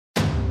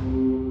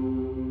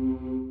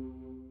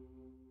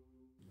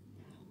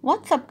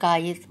What's up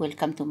guys,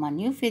 welcome to my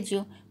new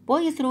video.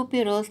 Boys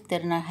Ruby Rose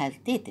Turner has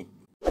dated.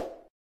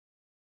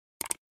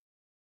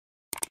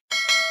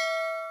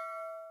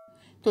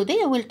 Today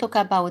I will talk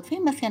about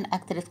famous young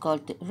actress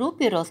called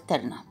Ruby Rose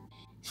Turner.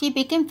 She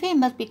became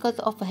famous because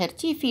of her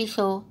TV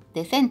show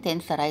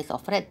Descendants, Rise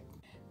of Red.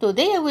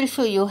 Today I will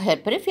show you her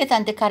previous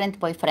and current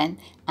boyfriend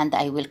and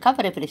I will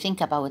cover everything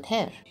about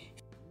her.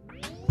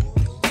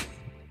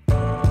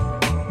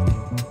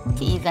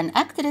 She is an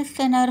actress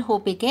singer who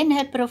began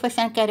her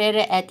professional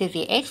career at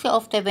the age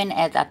of 7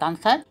 as a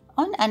dancer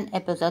on an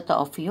episode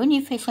of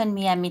Univision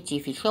Miami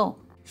TV show.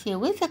 She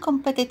was a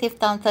competitive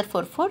dancer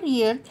for 4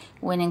 years,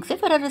 winning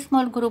several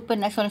small group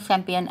national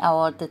champion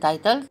award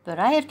titles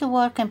prior to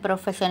working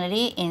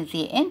professionally in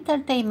the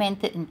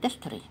entertainment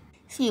industry.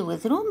 She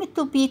was rumored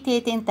to be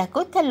dating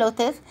Dakota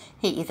Lotus.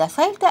 He is a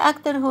child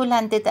actor who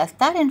landed a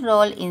starring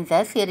role in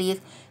the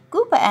series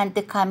Coop and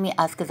Cami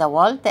Ask the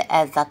World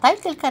as the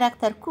title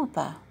character Coop.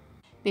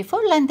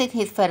 Before landing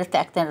his first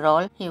acting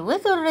role, he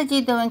was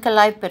already doing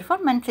live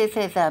performances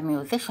as a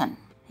musician.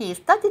 He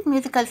studied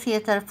musical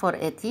theater for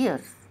 8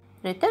 years.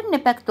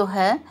 Returning back to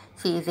her,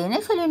 she is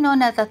initially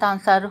known as a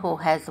dancer who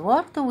has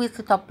worked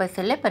with top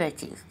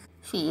celebrities.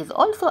 She is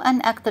also an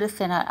actress,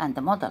 singer, and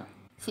model.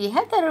 She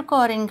had a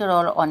recurring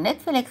role on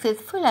Netflix's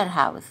Fuller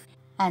House,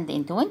 and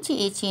in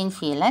 2018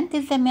 she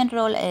landed the main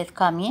role as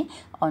Cami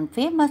on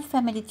famous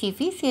family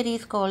TV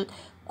series called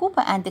Coop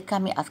and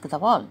Cami Ask the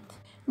World.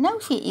 Now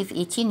she is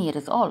 18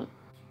 years old.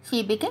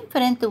 She became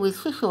friends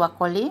with Joshua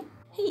Colley.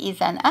 He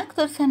is an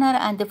actor, singer,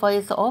 and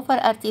voice-over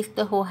artist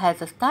who has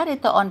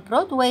starred on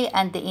Broadway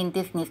and in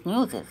Disney's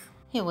News.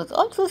 He was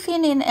also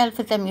seen in Elf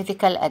the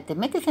Musical at the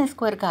Madison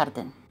Square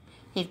Garden.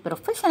 His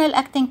professional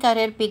acting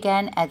career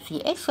began at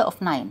the age of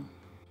 9.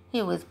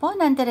 He was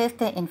born and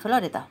raised in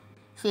Florida.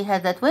 She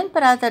has a twin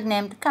brother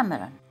named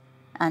Cameron.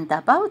 And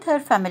about her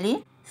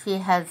family, she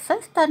has a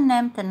sister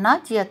named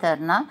Nadia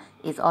Turner,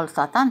 is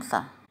also a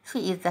dancer.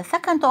 She is the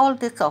second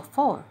oldest of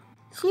 4.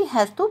 She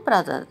has 2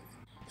 brothers.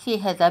 She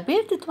has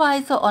appeared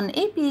twice on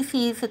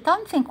ABC's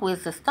Dancing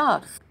with the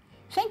Stars.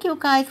 Thank you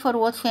guys for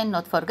watching.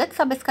 Don't forget to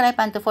subscribe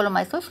and follow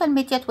my social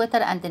media, Twitter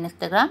and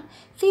Instagram.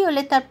 See you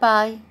later.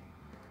 Bye.